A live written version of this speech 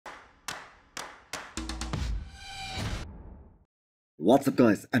What's up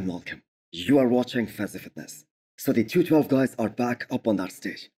guys and welcome. You are watching Fuzzy Fitness. So the 212 guys are back up on that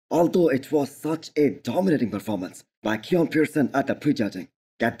stage. Although it was such a dominating performance by Keon Pearson at the prejudging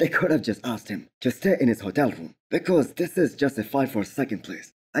that they could have just asked him to stay in his hotel room because this is just a fight for second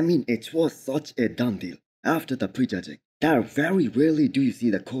place. I mean, it was such a done deal after the prejudging that very rarely do you see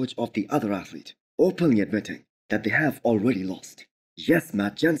the coach of the other athlete openly admitting that they have already lost. Yes,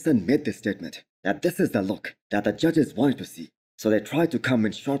 Matt Jensen made this statement that this is the look that the judges wanted to see. So they tried to come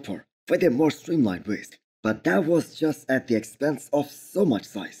in sharper with a more streamlined waist. But that was just at the expense of so much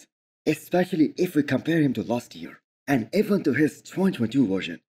size. Especially if we compare him to last year. And even to his 2022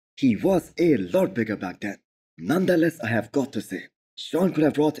 version. He was a lot bigger back then. Nonetheless, I have got to say, Sean could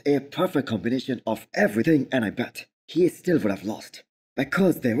have brought a perfect combination of everything and I bet he still would have lost.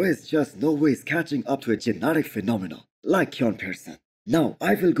 Because there is just no way he's catching up to a genetic phenomenon like Keon Pearson. Now,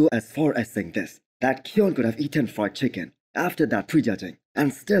 I will go as far as saying this, that Keon could have eaten fried chicken after that prejudging,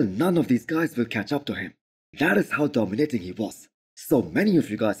 and still none of these guys will catch up to him. That is how dominating he was. So many of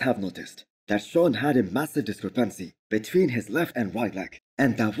you guys have noticed that Sean had a massive discrepancy between his left and right leg,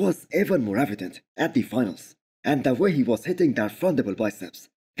 and that was even more evident at the finals. And the way he was hitting that front double biceps,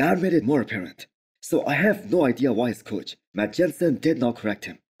 that made it more apparent. So I have no idea why his coach, Matt Jensen, did not correct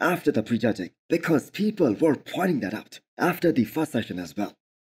him after the prejudging, because people were pointing that out after the first session as well.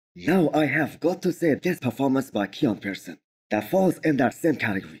 Now I have got to say this performance by Keon Pearson that falls in that same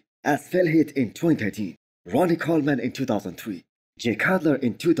category as Phil Heath in 2013, Ronnie Coleman in 2003, Jay Cutler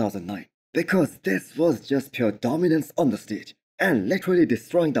in 2009, because this was just pure dominance on the stage and literally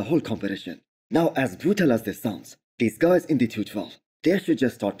destroying the whole competition. Now, as brutal as this sounds, these guys in the 212, they should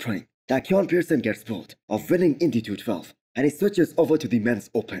just start praying that Keon Pearson gets bored of winning in the 212 and he switches over to the men's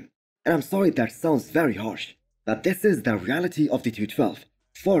open. And I'm sorry that sounds very harsh, but this is the reality of the 212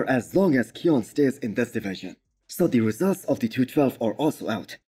 for as long as Keon stays in this division. So the results of the 212 are also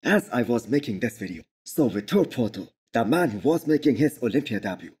out as I was making this video. So Vitor Porto, the man who was making his Olympia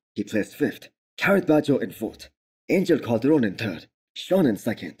debut, he placed 5th, Carrot Baggio in 4th, Angel Calderon in 3rd, Sean in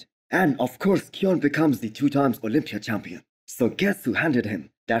 2nd, and of course Keon becomes the 2 times Olympia champion. So guess who handed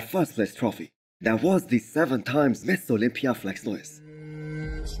him that first place trophy? That was the 7 times Miss Olympia Flex Lewis.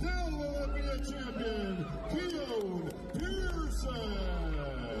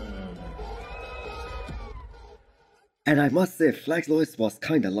 And I must say Flex Lewis was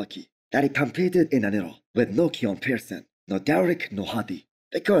kinda lucky that he competed in an era with no Keon Pearson, no Derek, no Hadi.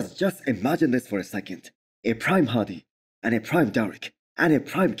 Because just imagine this for a second. A prime Hadi, and a prime Derek, and a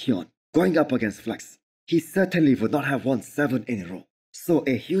prime Keon going up against Flex. He certainly would not have won 7 in a row. So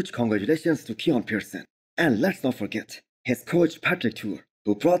a huge congratulations to Keon Pearson. And let's not forget his coach Patrick Tour,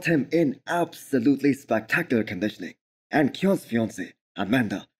 who brought him in absolutely spectacular conditioning. And Keon's fiancée,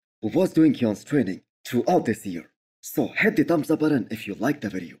 Amanda, who was doing Keon's training throughout this year. So hit the thumbs up button if you liked the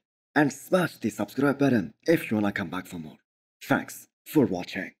video and smash the subscribe button if you wanna come back for more. Thanks for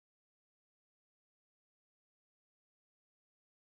watching.